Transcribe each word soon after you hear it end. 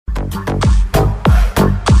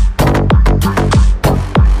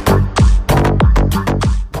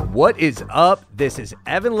What is up? This is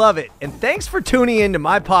Evan Lovett, and thanks for tuning in to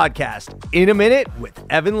my podcast, In a Minute with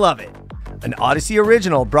Evan Lovett, an Odyssey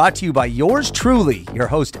original brought to you by yours truly, your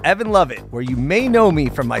host, Evan Lovett, where you may know me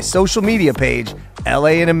from my social media page,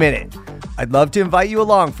 LA in a Minute. I'd love to invite you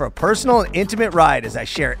along for a personal and intimate ride as I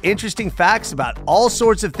share interesting facts about all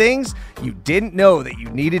sorts of things you didn't know that you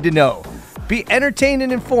needed to know. Be entertained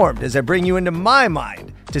and informed as I bring you into my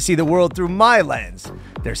mind to see the world through my lens.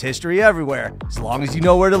 There's history everywhere, as long as you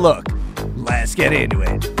know where to look. Let's get into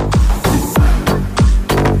it.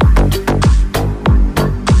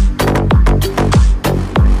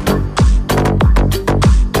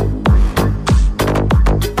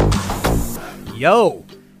 Yo,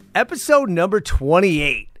 episode number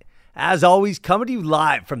 28. As always, coming to you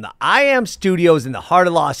live from the I Am Studios in the heart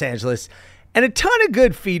of Los Angeles, and a ton of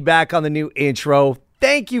good feedback on the new intro.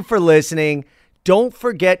 Thank you for listening. Don't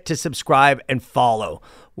forget to subscribe and follow.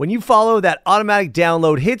 When you follow, that automatic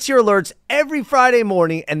download hits your alerts every Friday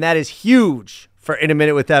morning, and that is huge for In a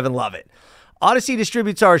Minute with Evan Lovett. Odyssey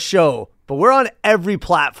distributes our show, but we're on every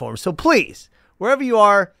platform, so please, wherever you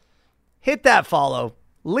are, hit that follow,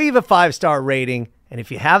 leave a 5-star rating, and if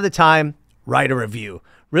you have the time, write a review.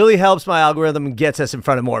 Really helps my algorithm and gets us in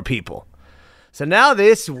front of more people. So now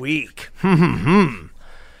this week,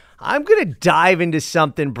 I'm going to dive into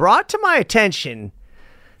something brought to my attention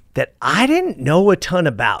that I didn't know a ton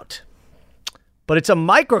about. But it's a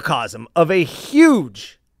microcosm of a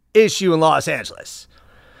huge issue in Los Angeles.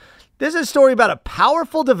 This is a story about a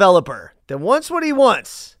powerful developer that wants what he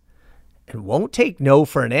wants and won't take no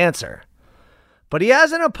for an answer. But he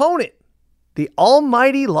has an opponent, the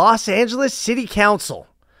almighty Los Angeles City Council,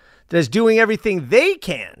 that is doing everything they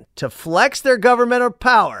can to flex their governmental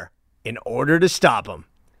power in order to stop him.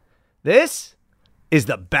 This is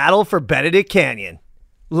the battle for Benedict Canyon.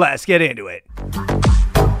 Let's get into it.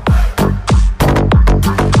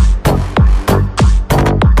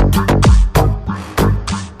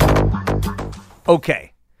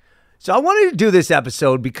 Okay, so I wanted to do this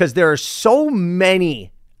episode because there are so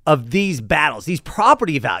many of these battles, these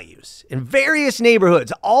property values in various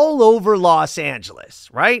neighborhoods all over Los Angeles,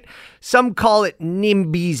 right? Some call it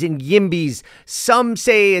NIMBYs and YIMBYs. Some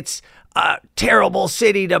say it's a terrible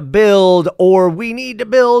city to build, or we need to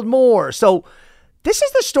build more. So this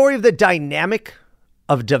is the story of the dynamic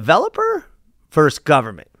of developer versus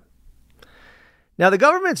government. Now, the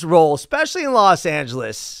government's role, especially in Los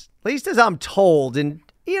Angeles, at least as I'm told, and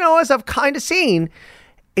as I've kind of seen,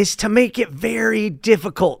 is to make it very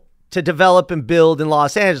difficult to develop and build in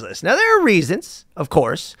Los Angeles. Now, there are reasons, of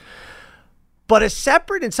course, but a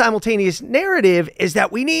separate and simultaneous narrative is that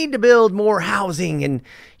we need to build more housing and,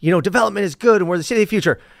 development is good and we're the city of the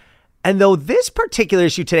future. And though this particular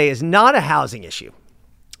issue today is not a housing issue,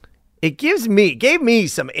 it gave me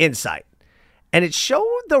some insight, and it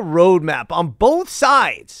showed the roadmap on both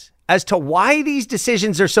sides as to why these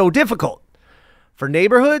decisions are so difficult for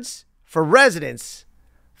neighborhoods, for residents,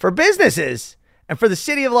 for businesses, and for the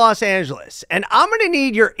city of Los Angeles. And I'm going to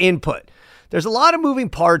need your input. There's a lot of moving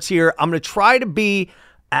parts here. I'm going to try to be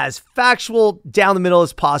as factual down the middle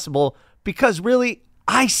as possible because really,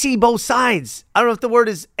 I see both sides. I don't know if the word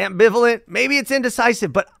is ambivalent. Maybe it's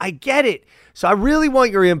indecisive, but I get it. So I really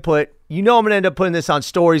want your input. I'm going to end up putting this on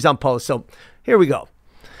stories, on posts. So here we go.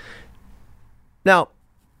 Now,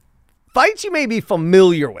 fights you may be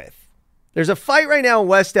familiar with. There's a fight right now in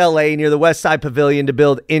West LA near the West Side Pavilion to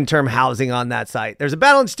build interim housing on that site. There's a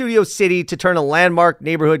battle in Studio City to turn a landmark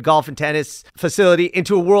neighborhood golf and tennis facility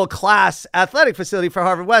into a world-class athletic facility for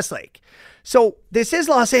Harvard Westlake. So this is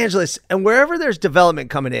Los Angeles, and wherever there's development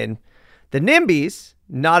coming in, the NIMBYs,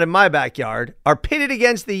 not in my backyard, are pitted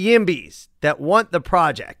against the YIMBYs that want the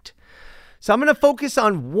project. So I'm going to focus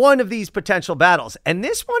on one of these potential battles, and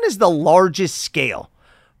this one is the largest scale,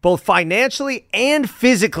 both financially and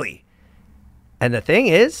physically. And the thing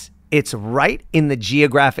is, it's right in the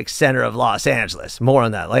geographic center of Los Angeles. More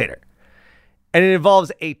on that later. And it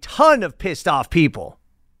involves a ton of pissed off people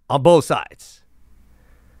on both sides.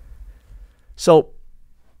 So,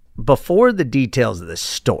 before the details of this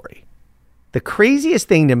story, the craziest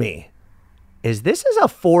thing to me is this is a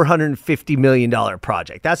 $450 million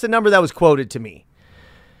project. That's the number that was quoted to me.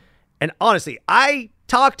 And honestly, I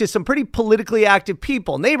talked to some pretty politically active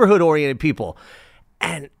people, neighborhood-oriented people,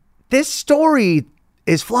 and this story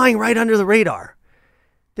is flying right under the radar.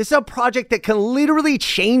 This is a project that can literally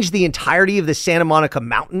change the entirety of the Santa Monica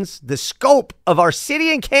Mountains, the scope of our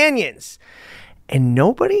city and canyons. And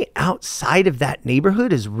nobody outside of that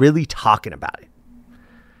neighborhood is really talking about it.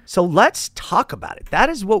 So let's talk about it. That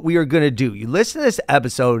is what we are going to do. You listen to this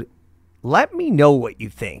episode, let me know what you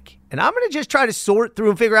think. And I'm going to just try to sort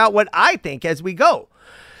through and figure out what I think as we go.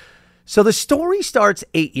 So the story starts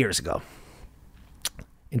 8 years ago.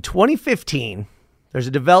 In 2015, there's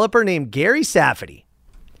a developer named Gary Safety.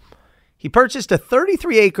 He purchased a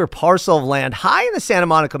 33-acre parcel of land high in the Santa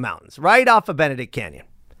Monica Mountains, right off of Benedict Canyon.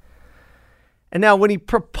 And now when he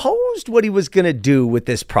proposed what he was going to do with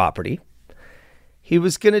this property, he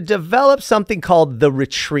was going to develop something called The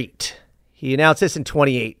Retreat. He announced this in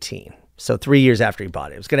 2018, so 3 years after he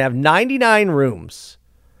bought it. It was going to have 99 rooms,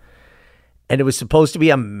 and it was supposed to be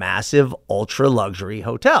a massive ultra-luxury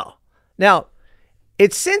hotel. Now,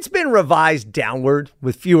 it's since been revised downward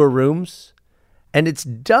with fewer rooms, and it's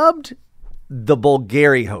dubbed the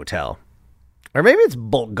Bulgari Hotel. Or maybe it's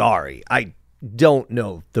Bulgari. I don't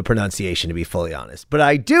know the pronunciation, to be fully honest. But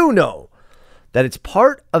I do know that it's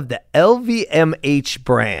part of the LVMH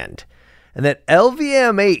brand. And that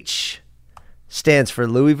LVMH stands for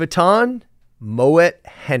Louis Vuitton, Moet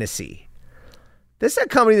Hennessy. This is a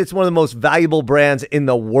company that's one of the most valuable brands in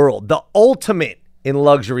the world. The ultimate in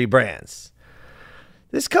luxury brands.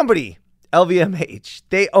 This company, LVMH,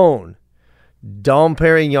 they own Dom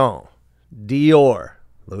Perignon, Dior,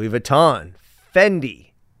 Louis Vuitton,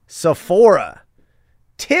 Fendi, Sephora,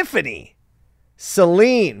 Tiffany,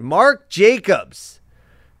 Celine, Marc Jacobs,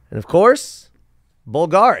 and of course,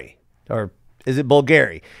 Bulgari. Or is it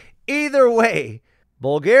Bulgari? Either way,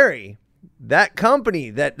 Bulgari, that company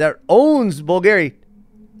that owns Bulgari,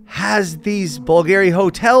 has these Bulgari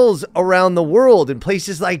hotels around the world in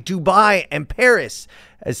places like Dubai and Paris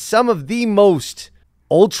as some of the most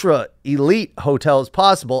ultra elite hotels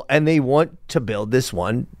possible. And they want to build this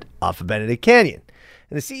one off of Benedict Canyon.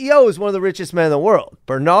 And the CEO is one of the richest men in the world,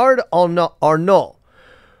 Bernard Arnault,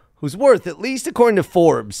 whose worth, at least according to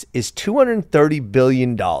Forbes, is $230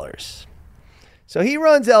 billion. So he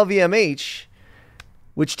runs LVMH,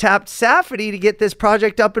 which tapped Safety to get this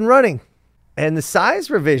project up and running. And the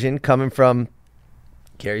size revision coming from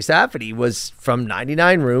Gary Safety was from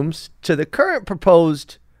 99 rooms to the current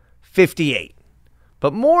proposed 58.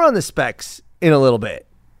 But more on the specs in a little bit.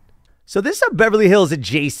 So this is a Beverly Hills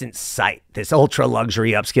adjacent site, this ultra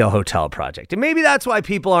luxury upscale hotel project. And maybe that's why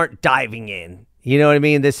people aren't diving in. You know what I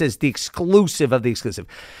mean? This is the exclusive of the exclusive.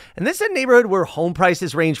 And this is a neighborhood where home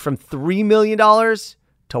prices range from $3 million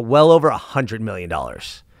to well over $100 million.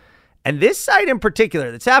 And this site in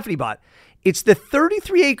particular that Safety bought, it's the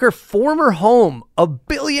 33-acre former home of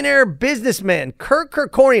billionaire businessman Kirk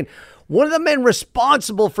Kerkorian, one of the men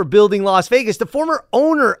responsible for building Las Vegas, the former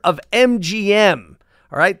owner of MGM.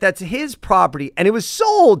 All right, that's his property. And it was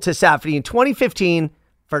sold to Safety in 2015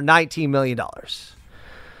 for $19 million.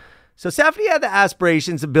 So Safety had the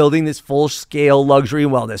aspirations of building this full-scale luxury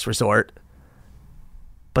and wellness resort.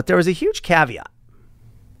 But there was a huge caveat.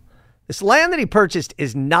 This land that he purchased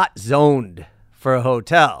is not zoned for a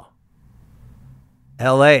hotel.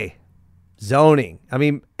 LA, zoning. I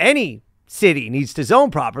mean, any city needs to zone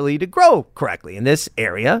properly to grow correctly. In this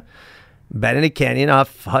area, Benedict Canyon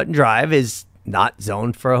off Hutton Drive is not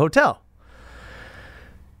zoned for a hotel.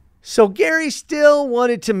 So Gary still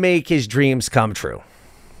wanted to make his dreams come true.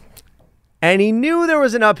 And he knew there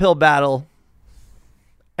was an uphill battle,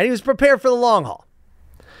 and he was prepared for the long haul.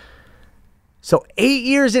 So 8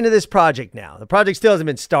 years into this project now, the project still hasn't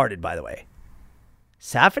been started, by the way.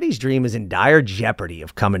 Safety's dream is in dire jeopardy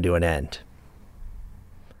of coming to an end.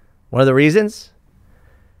 One of the reasons?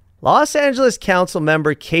 Los Angeles Council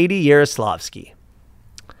member Katie Yaroslavsky.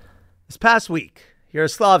 This past week,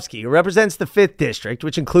 Yaroslavsky, who represents the 5th District,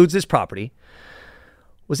 which includes this property,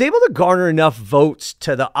 was able to garner enough votes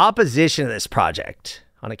to the opposition of this project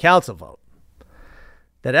on a council vote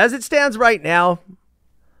that as it stands right now,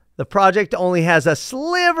 the project only has a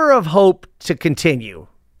sliver of hope to continue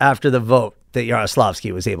after the vote that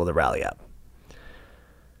Yaroslavsky was able to rally up.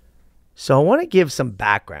 So I want to give some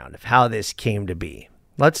background of how this came to be.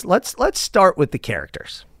 Let's start with the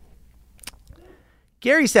characters.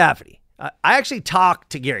 Gary Safety. I actually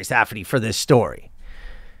talked to Gary Safety for this story.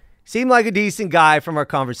 Seemed like a decent guy from our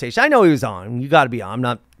conversation. I know he was on. You got to be on. I'm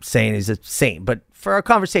not saying he's a saint, but for our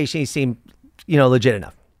conversation, he seemed, legit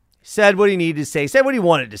enough. He said what he needed to say, said what he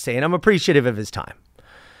wanted to say, and I'm appreciative of his time.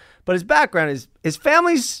 But his background is his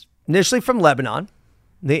family's initially from Lebanon.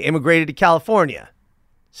 They immigrated to California.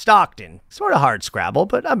 Stockton. Sort of hard scrabble,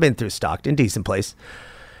 but I've been through Stockton. Decent place.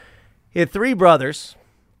 He had 3 brothers,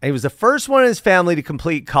 and he was the first one in his family to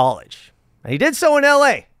complete college. And he did so in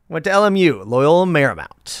L.A. Went to LMU, Loyola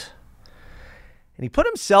Marymount. And he put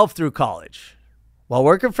himself through college while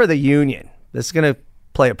working for the union. This is going to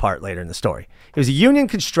play a part later in the story. He was a union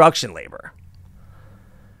construction laborer.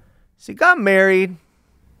 So he got married,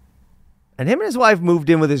 and him and his wife moved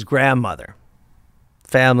in with his grandmother.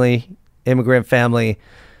 Family, immigrant family.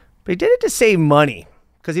 But he did it to save money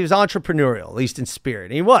because he was entrepreneurial, at least in spirit.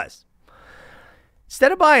 And he was.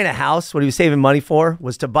 Instead of buying a house, what he was saving money for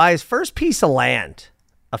was to buy his first piece of land,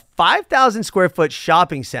 a 5,000 square foot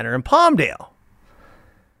shopping center in Palmdale.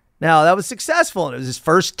 Now, that was successful, and it was his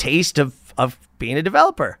first taste of being a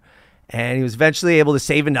developer. And he was eventually able to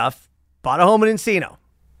save enough, bought a home in Encino.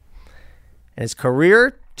 And his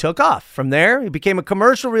career took off. From there, he became a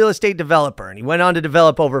commercial real estate developer, and he went on to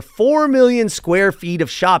develop over 4 million square feet of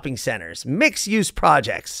shopping centers, mixed-use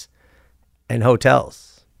projects, and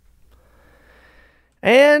hotels.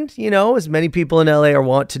 And, as many people in LA are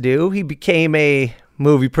wont to do, he became a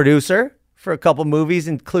movie producer for a couple movies,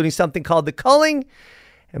 including something called The Culling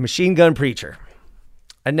and Machine Gun Preacher.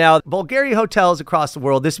 And now, Bulgaria hotels across the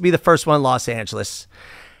world, this would be the first one in Los Angeles.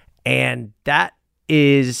 And that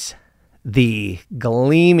is the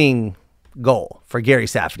gleaming goal for Gary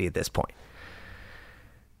Safety at this point.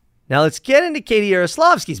 Now, let's get into Katie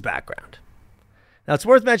Yaroslavsky's background. Now, it's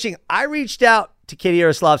worth mentioning, I reached out to Katie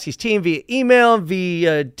Yaroslavsky's team via email,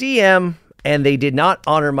 via DM, and they did not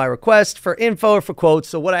honor my request for info or for quotes.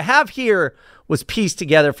 So what I have here was pieced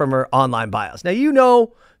together from her online bios. Now,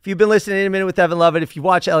 if you've been listening in a minute with Evan Lovett, if you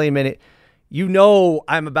watch Ellie a Minute,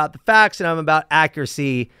 I'm about the facts and I'm about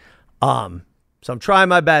accuracy. So I'm trying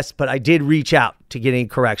my best, but I did reach out to get any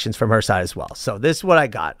corrections from her side as well. So this is what I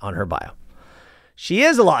got on her bio. She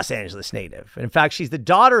is a Los Angeles native. In fact, she's the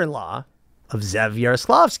daughter-in-law of Zev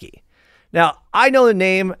Yaroslavsky. Now, I know the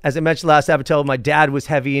name. As I mentioned last episode, my dad was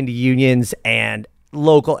heavy into unions and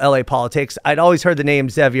local LA politics. I'd always heard the name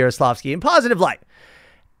Zev Yaroslavsky in positive light.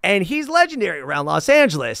 And he's legendary around Los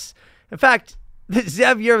Angeles. In fact, the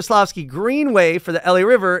Zev Yaroslavsky Greenway for the LA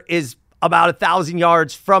River is about 1,000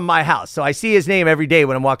 yards from my house. So I see his name every day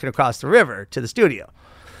when I'm walking across the river to the studio.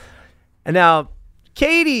 And now,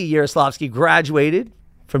 Katie Yaroslavsky graduated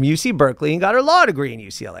from UC Berkeley and got her law degree in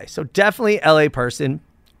UCLA. So definitely LA person.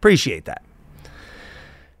 Appreciate that.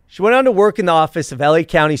 She went on to work in the office of LA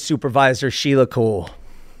County Supervisor Sheila Kuhl,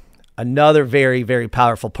 another very, very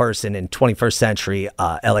powerful person in 21st century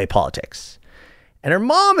LA politics. And her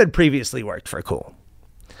mom had previously worked for Kuhl.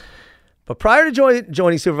 But prior to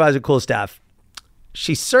joining Supervisor Kuhl's staff,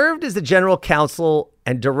 she served as the general counsel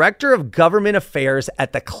and director of government affairs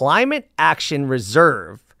at the Climate Action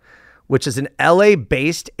Reserve, which is an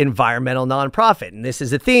LA-based environmental nonprofit. And this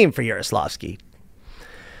is a theme for Yaroslavsky.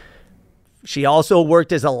 She also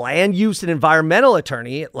worked as a land use and environmental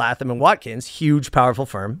attorney at Latham & Watkins, huge, powerful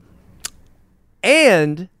firm,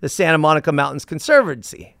 and the Santa Monica Mountains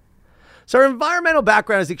Conservancy. So her environmental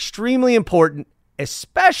background is extremely important,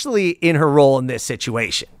 especially in her role in this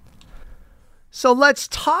situation. So let's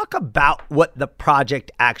talk about what the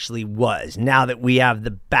project actually was, now that we have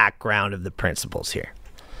the background of the principles here.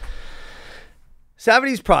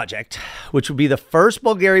 Safety's project, which would be the first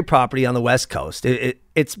Bulgari property on the West Coast,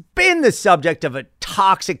 it's been the subject of a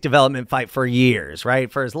toxic development fight for years,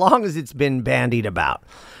 right? For as long as it's been bandied about.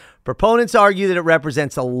 Proponents argue that it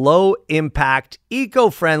represents a low-impact,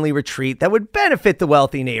 eco-friendly retreat that would benefit the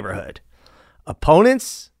wealthy neighborhood.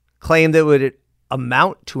 Opponents claim that it would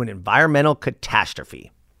amount to an environmental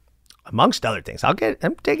catastrophe, amongst other things. I'm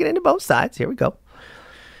taking it into both sides. Here we go.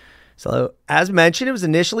 So, as mentioned, it was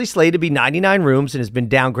initially slated to be 99 rooms and has been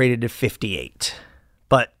downgraded to 58.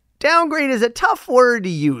 But downgrade is a tough word to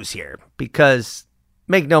use here because,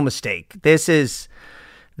 make no mistake, this is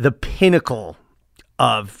the pinnacle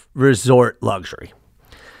of resort luxury.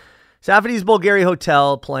 Safety's Bulgari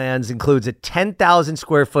Hotel plans includes a 10,000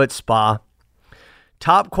 square foot spa,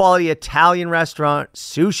 top quality Italian restaurant,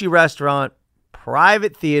 sushi restaurant,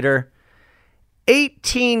 private theater,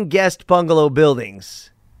 18 guest bungalow buildings,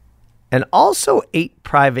 and also 8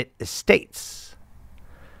 private estates.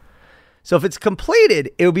 So if it's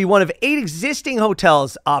completed, it would be one of 8 existing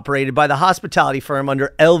hotels operated by the hospitality firm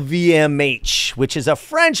under LVMH, which is a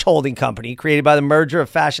French holding company created by the merger of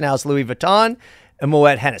fashion house Louis Vuitton and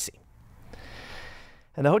Moet Hennessy.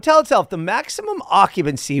 And the hotel itself, the maximum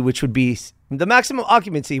occupancy would be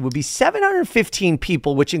 715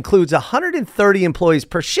 people, which includes 130 employees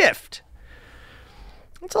per shift.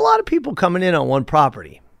 That's a lot of people coming in on one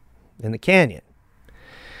property in the canyon.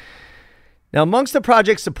 Now, amongst the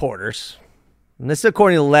project supporters, and this is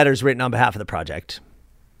according to the letters written on behalf of the project,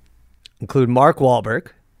 include Mark Wahlberg,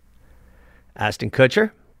 Ashton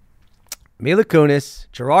Kutcher, Mila Kunis,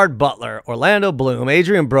 Gerard Butler, Orlando Bloom,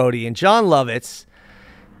 Adrian Brody, and John Lovitz,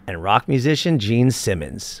 and rock musician Gene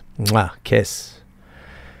Simmons. Mwah, kiss.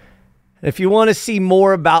 And if you want to see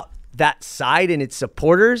more about that site and its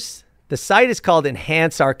supporters, the site is called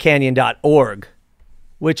enhanceourcanyon.org,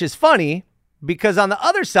 which is funny because on the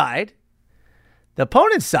other side, the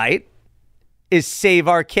opponent's site is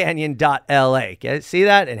saveourcanyon.la. Get it? See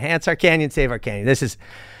that? Enhance our canyon, save our canyon. This is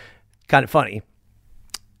kind of funny.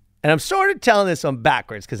 And I'm sort of telling this one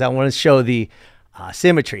backwards because I want to show the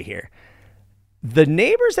symmetry here. The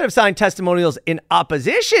neighbors that have signed testimonials in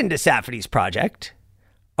opposition to Safferty's project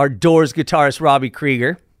are Doors guitarist Robbie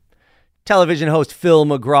Krieger, television host Phil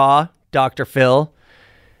McGraw, Dr. Phil,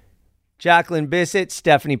 Jacqueline Bissett,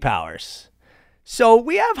 Stephanie Powers. So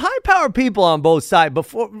we have high-powered people on both sides,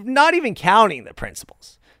 before not even counting the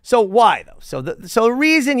principals. So why, though? So the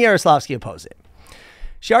reason Yaroslavsky opposed it.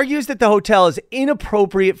 She argues that the hotel is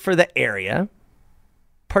inappropriate for the area,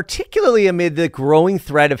 particularly amid the growing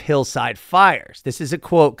threat of hillside fires. This is a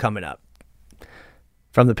quote coming up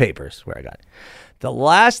from the papers where I got it. The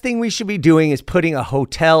last thing we should be doing is putting a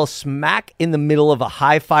hotel smack in the middle of a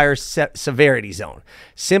high fire severity zone.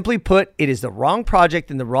 Simply put, it is the wrong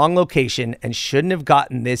project in the wrong location and shouldn't have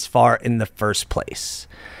gotten this far in the first place.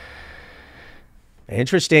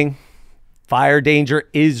 Interesting. Fire danger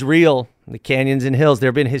is real in the canyons and hills. There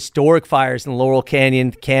have been historic fires in Laurel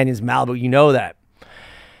Canyon, canyons, Malibu. You know that.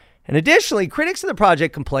 And additionally, critics of the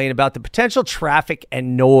project complain about the potential traffic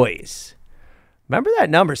and noise. Remember that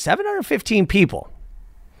number, 715 people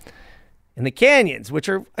in the canyons, which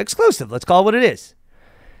are exclusive. Let's call it what it is.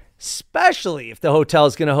 Especially if the hotel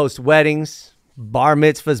is going to host weddings, bar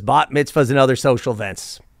mitzvahs, bat mitzvahs, and other social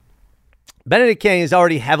events. Benedict Canyon is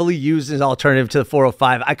already heavily used as an alternative to the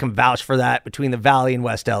 405. I can vouch for that between the Valley and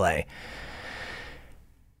West LA.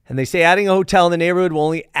 And they say adding a hotel in the neighborhood will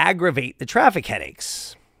only aggravate the traffic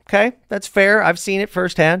headaches. Okay, that's fair. I've seen it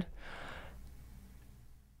firsthand.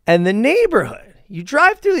 And the neighborhood, you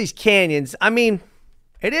drive through these canyons. I mean,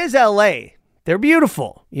 it is LA. They're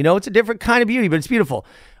beautiful. You know, it's a different kind of beauty, but it's beautiful.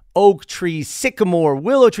 Oak trees, sycamore,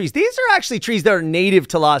 willow trees. These are actually trees that are native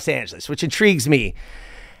to Los Angeles, which intrigues me.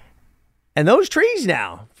 And those trees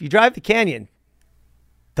now, if you drive the canyon,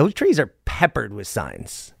 those trees are peppered with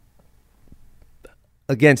signs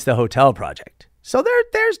against the hotel project. So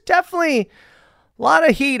there's definitely a lot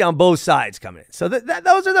of heat on both sides coming in. So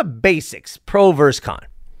those are the basics, pro versus con.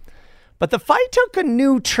 But the fight took a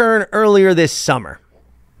new turn earlier this summer.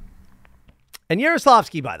 And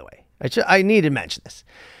Yaroslavsky, by the way, I need to mention this.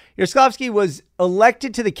 Yaroslavsky was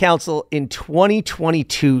elected to the council in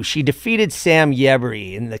 2022. She defeated Sam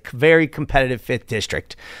Yebri in the very competitive 5th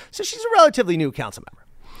district. So she's a relatively new council member.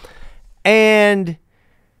 And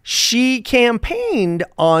she campaigned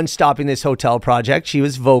on stopping this hotel project. She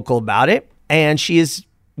was vocal about it. And she is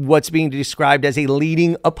what's being described as a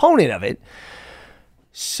leading opponent of it.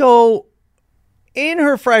 So in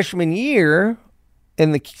her freshman year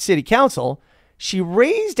in the city council, she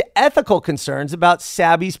raised ethical concerns about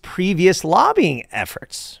Sabby's previous lobbying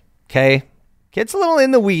efforts. Okay. Gets a little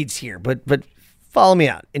in the weeds here, but follow me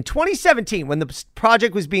out. In 2017, when the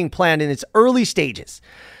project was being planned in its early stages,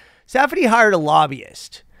 Safferty hired a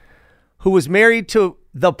lobbyist who was married to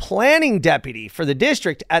the planning deputy for the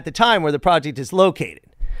district at the time where the project is located.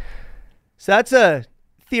 So that's a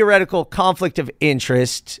theoretical conflict of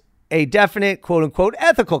interest, a definite quote unquote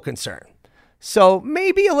ethical concern. So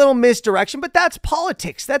maybe a little misdirection, but that's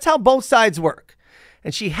politics. That's how both sides work.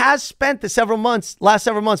 And she has spent last several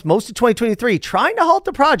months, most of 2023, trying to halt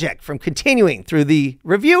the project from continuing through the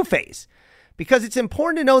review phase, because it's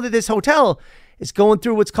important to know that this hotel is going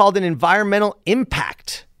through what's called an environmental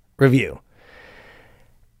impact review.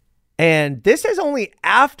 And this is only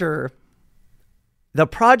after the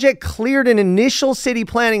project cleared an initial city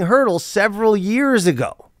planning hurdle several years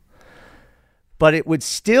ago. But it would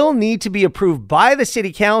still need to be approved by the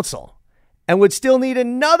city council and would still need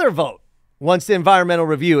another vote once the environmental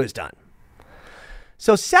review is done.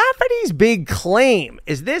 So Safferty's big claim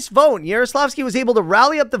is this vote, and Yaroslavsky was able to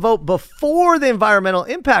rally up the vote before the environmental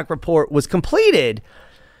impact report was completed.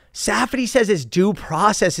 Safferty says his due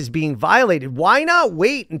process is being violated. Why not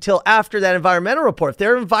wait until after that environmental report? If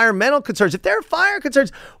there are environmental concerns, if there are fire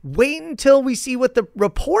concerns, wait until we see what the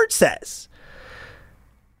report says.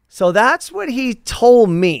 So that's what he told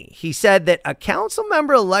me. He said that a council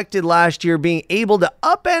member elected last year being able to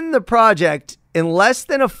upend the project in less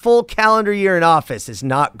than a full calendar year in office is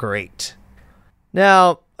not great.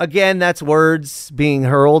 Now, again, that's words being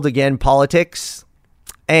hurled, again, politics.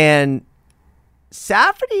 And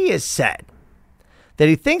Safferty has said that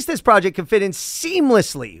he thinks this project can fit in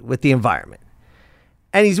seamlessly with the environment.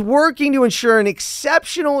 And he's working to ensure an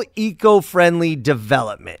exceptional eco-friendly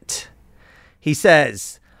development. He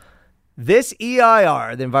says, This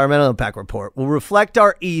EIR, the Environmental Impact Report, will reflect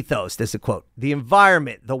our ethos. This is a quote. The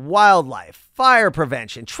environment, the wildlife, fire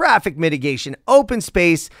prevention, traffic mitigation, open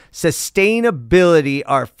space, sustainability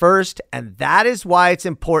are first. And that is why it's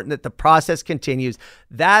important that the process continues.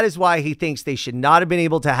 That is why he thinks they should not have been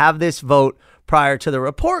able to have this vote prior to the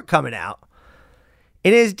report coming out.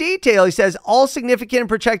 In his detail, he says all significant and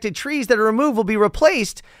protected trees that are removed will be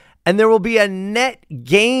replaced, and there will be a net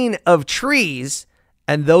gain of trees,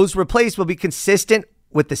 and those replaced will be consistent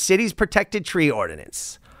with the city's protected tree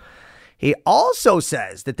ordinance. He also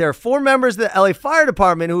says that there are 4 members of the LA Fire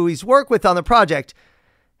Department who he's worked with on the project.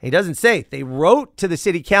 He doesn't say. They wrote to the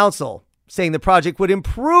city council saying the project would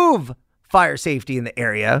improve fire safety in the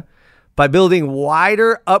area by building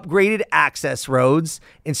wider, upgraded access roads,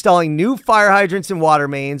 installing new fire hydrants and water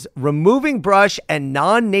mains, removing brush and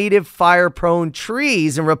non-native fire-prone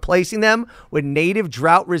trees and replacing them with native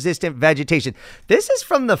drought-resistant vegetation. This is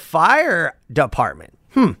from the fire department.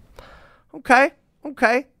 Okay.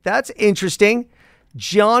 That's interesting.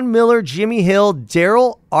 John Miller, Jimmy Hill,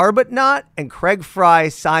 Daryl Arbuthnot, and Craig Fry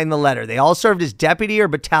signed the letter. They all served as deputy or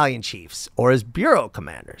battalion chiefs or as bureau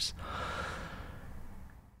commanders.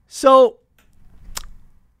 So,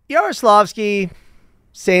 Yaroslavsky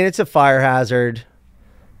saying it's a fire hazard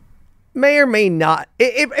may or may not.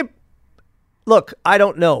 Look, I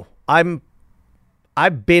don't know.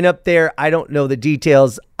 I've been up there. I don't know the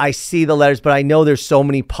details. I see the letters, but I know there's so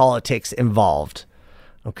many politics involved.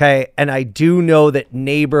 Okay, and I do know that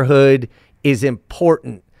neighborhood is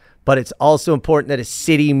important, but it's also important that a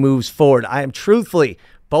city moves forward. I am truthfully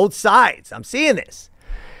both sides. I'm seeing this.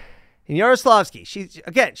 And Yaroslavsky,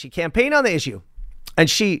 she campaigned on the issue, and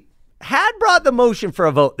she had brought the motion for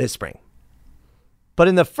a vote this spring. But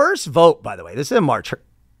in the first vote, by the way, this is in March,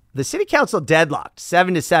 the city council deadlocked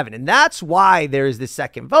 7-7, and that's why there is this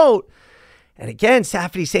second vote. And again,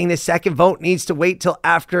 Safdie saying this second vote needs to wait till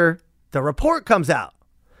after the report comes out.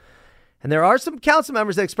 And there are some council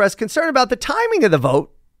members that express concern about the timing of the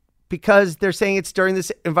vote because they're saying it's during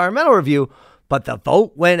this environmental review, but the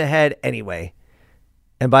vote went ahead anyway.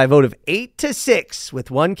 And by a vote of 8-6,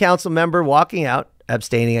 with one council member walking out,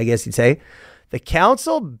 abstaining, I guess you'd say, the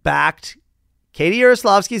council backed Katie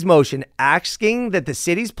Yaroslavsky's motion asking that the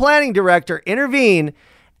city's planning director intervene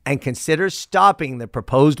and consider stopping the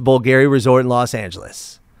proposed Bulgaria resort in Los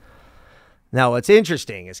Angeles. Now, what's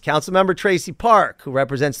interesting is Councilmember Tracy Park, who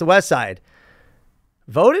represents the West Side,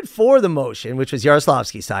 voted for the motion, which was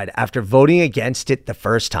Yaroslavsky's side, after voting against it the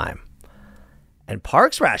first time. And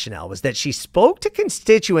Park's rationale was that she spoke to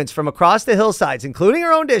constituents from across the hillsides, including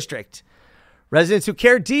her own district, residents who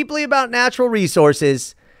care deeply about natural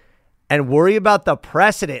resources and worry about the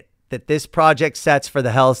precedent that this project sets for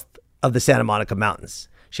the health of the Santa Monica Mountains.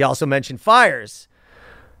 She also mentioned fires,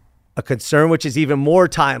 a concern which is even more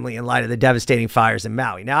timely in light of the devastating fires in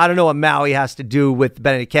Maui. Now, I don't know what Maui has to do with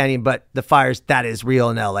Benedict Canyon, but the fires, that is real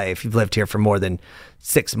in LA. If you've lived here for more than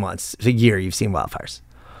 6 months, a year, you've seen wildfires.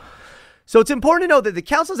 So it's important to note that the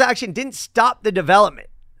council's action didn't stop the development,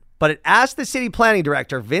 but it asked the city planning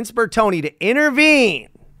director, Vince Bertoni, to intervene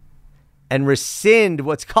and rescind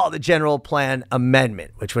what's called the general plan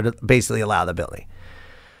amendment, which would basically allow the building.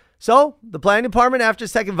 So the planning department, after the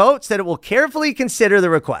second vote, said it will carefully consider the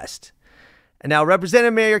request. And now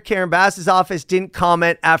Representative Mayor Karen Bass's office didn't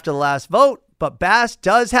comment after the last vote, but Bass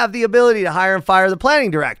does have the ability to hire and fire the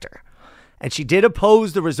planning director. And she did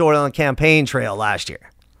oppose the resort on the campaign trail last year.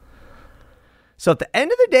 So at the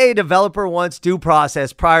end of the day, a developer wants due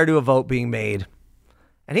process prior to a vote being made.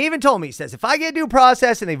 And he even told me, he says, if I get due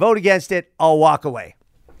process and they vote against it, I'll walk away.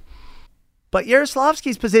 But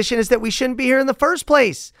Yaroslavsky's position is that we shouldn't be here in the first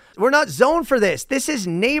place. We're not zoned for this. This is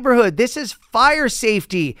neighborhood. This is fire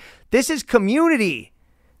safety. This is community.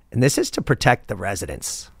 And this is to protect the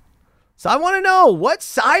residents. So I want to know, what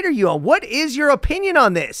side are you on? What is your opinion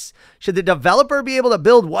on this? Should the developer be able to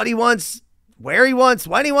build what he wants, where he wants,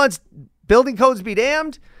 when he wants? Building codes be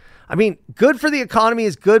damned. I mean, good for the economy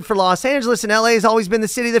is good for Los Angeles, and LA has always been the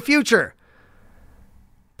city of the future.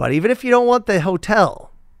 But even if you don't want the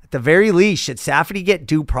hotel, at the very least, should Safdie get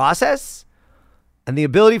due process and the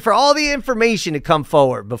ability for all the information to come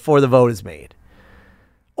forward before the vote is made?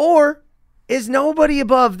 Or is nobody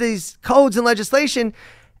above these codes and legislation,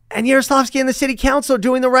 and Yaroslavsky and the city council are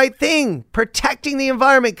doing the right thing, protecting the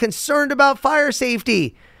environment, concerned about fire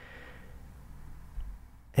safety?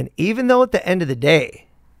 And even though at the end of the day,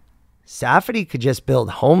 Safdie could just build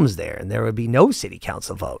homes there and there would be no city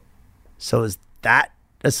council vote. So is that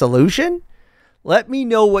a solution? Let me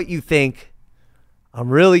know what you think. I'm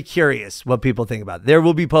really curious what people think about it. There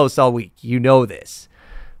will be posts all week. You know this.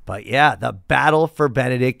 But yeah, the battle for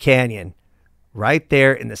Benedict Canyon right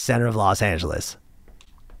there in the center of Los Angeles.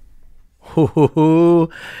 Ooh.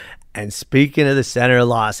 And speaking of the center of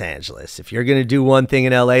Los Angeles, if you're going to do one thing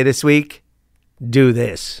in LA this week, do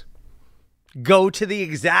this. Go to the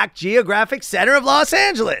exact geographic center of Los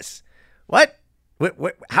Angeles. What?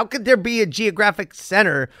 How could there be a geographic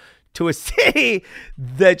center to a city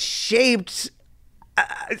that's shaped?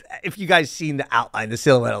 If you guys seen the outline, the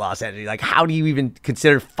silhouette of Los Angeles, like how do you even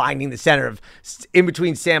consider finding the center of in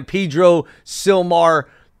between San Pedro, Silmar,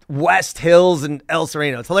 West Hills, and El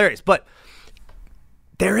Sereno? It's hilarious, but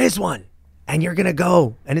there is one, and you're going to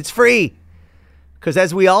go, and it's free. Because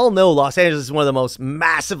as we all know, Los Angeles is one of the most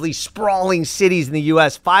massively sprawling cities in the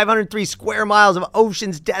U.S., 503 square miles of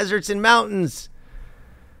oceans, deserts, and mountains.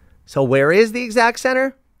 So where is the exact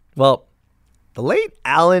center? Well, the late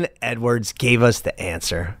Alan Edwards gave us the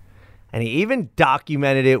answer, and he even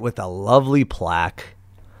documented it with a lovely plaque.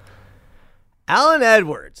 Alan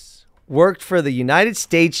Edwards worked for the United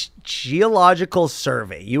States Geological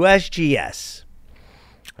Survey, USGS,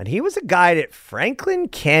 and he was a guide at Franklin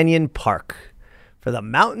Canyon Park for the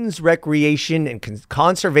Mountains Recreation and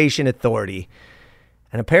Conservation Authority.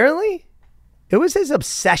 And apparently, it was his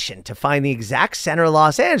obsession to find the exact center of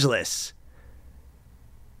Los Angeles.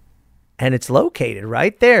 And it's located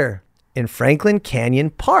right there in Franklin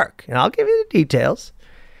Canyon Park. And I'll give you the details.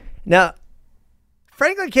 Now,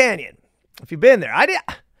 Franklin Canyon, if you've been there,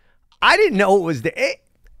 I didn't know it was there.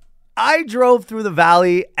 I drove through the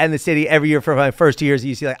valley and the city every year for my first 2 years at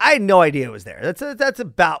UCLA. I had no idea it was there. That's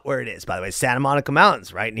about where it is, by the way. Santa Monica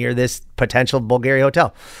Mountains, right near this potential Bulgaria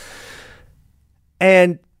hotel.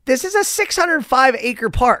 And this is a 605-acre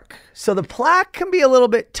park, so the plaque can be a little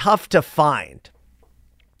bit tough to find.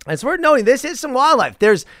 And it's worth noting, this is some wildlife.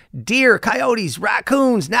 There's deer, coyotes,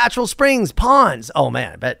 raccoons, natural springs, ponds. Oh,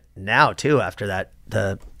 man, I bet now, too, after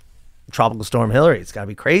the Tropical Storm Hillary, it's got to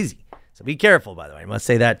be crazy. So be careful, by the way. I must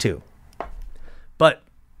say that too. But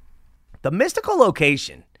the mystical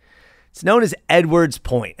location, it's known as Edwards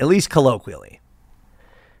Point, at least colloquially.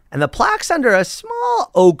 And the plaque's under a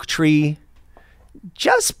small oak tree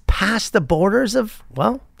just past the borders of,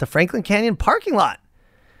 well, the Franklin Canyon parking lot.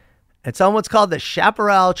 It's on what's called the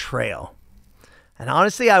Chaparral Trail. And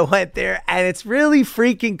honestly, I went there and it's really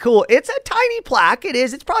freaking cool. It's a tiny plaque. It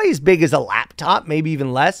is. It's probably as big as a laptop, maybe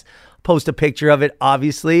even less. Post a picture of it,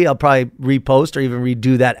 obviously. I'll probably repost or even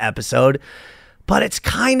redo that episode. But it's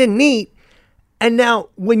kind of neat. And now,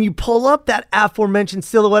 when you pull up that aforementioned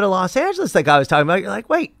silhouette of Los Angeles like I was talking about, you're like,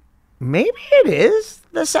 wait, maybe it is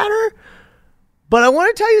the center? But I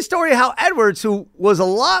want to tell you a story of how Edwards, who was a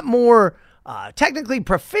lot more technically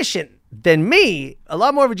proficient than me, a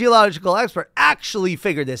lot more of a geological expert, actually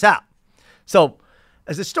figured this out. So,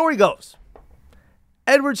 as the story goes,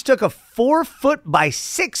 Edwards took a 4-foot by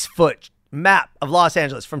 6-foot map of Los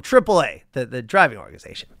Angeles from AAA, the driving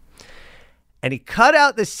organization, and he cut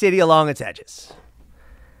out the city along its edges.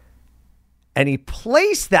 And he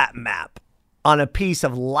placed that map on a piece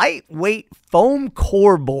of lightweight foam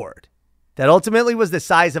core board that ultimately was the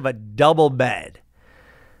size of a double bed.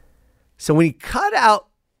 So when he cut out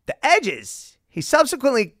the edges, he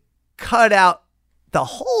subsequently cut out the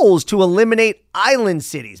holes to eliminate island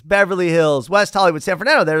cities, Beverly Hills, West Hollywood, San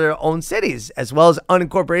Fernando. They're their own cities, as well as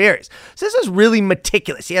unincorporated areas. So this is really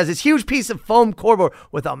meticulous. He has this huge piece of foam cardboard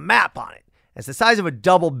with a map on it. It's the size of a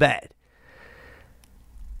double bed.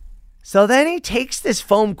 So then he takes this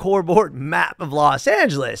foam cardboard map of Los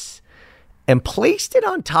Angeles and placed it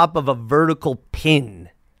on top of a vertical pin.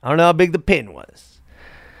 I don't know how big the pin was,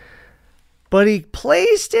 but he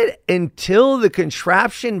placed it until the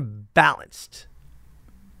contraption balanced.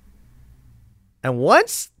 And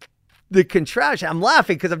once the contraption, I'm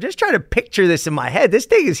laughing because I'm just trying to picture this in my head. This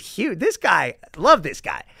thing is huge. This guy, I love this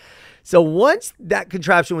guy. So once that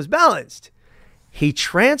contraption was balanced, he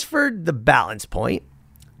transferred the balance point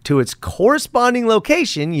to its corresponding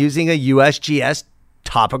location using a USGS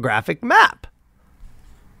topographic map.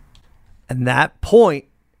 And that point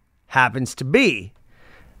happens to be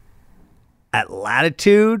at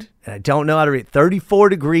latitude, and I don't know how to read, 34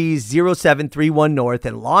 degrees 0731 north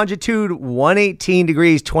and longitude 118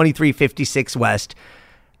 degrees 2356 west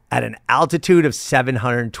at an altitude of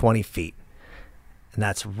 720 feet. And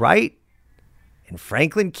that's right in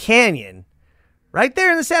Franklin Canyon, right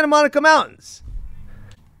there in the Santa Monica Mountains.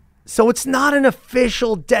 So it's not an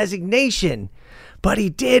official designation, but he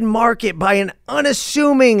did mark it by an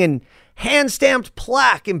unassuming and hand-stamped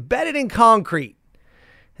plaque embedded in concrete.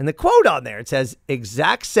 And the quote on there, it says,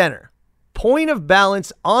 exact center, point of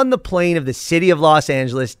balance on the plane of the city of Los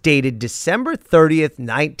Angeles, dated December 30th,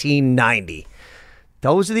 1990.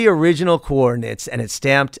 Those are the original coordinates, and it's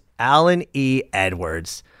stamped Alan E.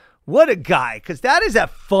 Edwards. What a guy, because that is a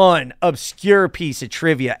fun, obscure piece of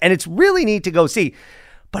trivia, and it's really neat to go see.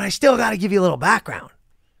 But I still got to give you a little background.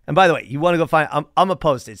 And by the way, you want to go find, I'm going to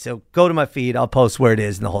post it, so go to my feed. I'll post where it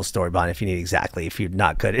is and the whole story behind it if you need exactly, if you're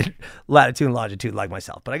not good at latitude and longitude like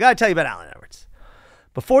myself. But I got to tell you about Alan Edwards.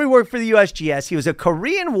 Before he worked for the USGS, he was a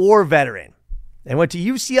Korean War veteran and went to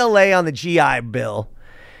UCLA on the GI Bill.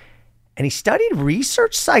 And he studied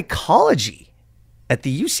research psychology at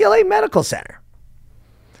the UCLA Medical Center.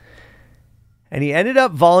 And he ended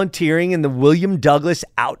up volunteering in the William Douglas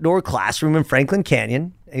Outdoor Classroom in Franklin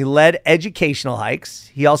Canyon. He led educational hikes.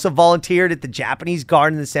 He also volunteered at the Japanese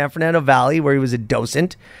Garden in the San Fernando Valley, where he was a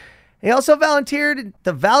docent. He also volunteered at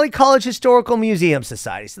the Valley College Historical Museum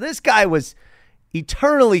Society. So this guy was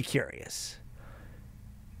eternally curious.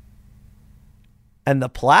 And the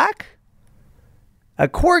plaque? A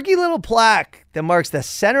quirky little plaque that marks the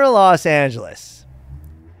center of Los Angeles.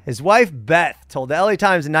 His wife, Beth, told the LA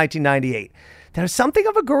Times in 1998 that it was something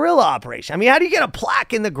of a guerrilla operation. I mean, how do you get a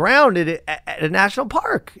plaque in the ground at a national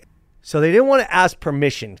park? So they didn't want to ask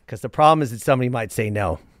permission because the problem is that somebody might say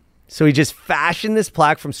no. So he just fashioned this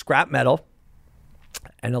plaque from scrap metal.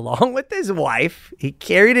 And along with his wife, he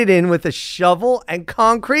carried it in with a shovel and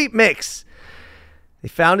concrete mix. They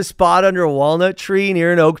found a spot under a walnut tree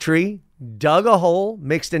near an oak tree, dug a hole,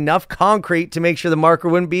 mixed enough concrete to make sure the marker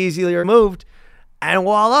wouldn't be easily removed, and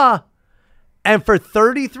voila. And for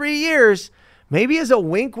 33 years, maybe as a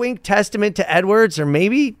wink testament to Edwards, or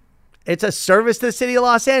maybe it's a service to the city of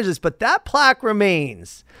Los Angeles, but that plaque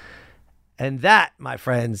remains. And that, my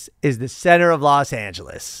friends, is the center of Los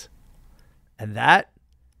Angeles. And that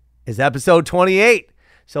is episode 28.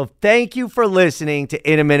 So thank you for listening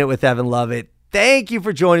to In a Minute with Evan Lovett. Thank you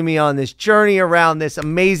for joining me on this journey around this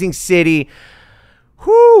amazing city.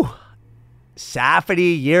 Whew.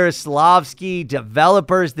 Safety, Yaroslavsky,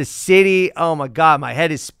 developers, the city. Oh my God, my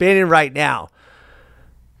head is spinning right now.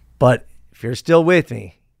 But if you're still with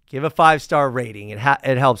me, give a 5-star rating. It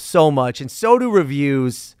helps so much, and so do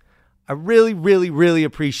reviews. I really, really, really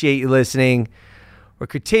appreciate you listening. We're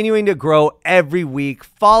continuing to grow every week.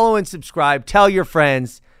 Follow and subscribe. Tell your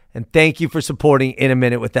friends. And thank you for supporting In a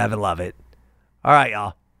Minute with Evan Lovett. All right,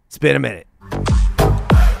 y'all. It's been a minute.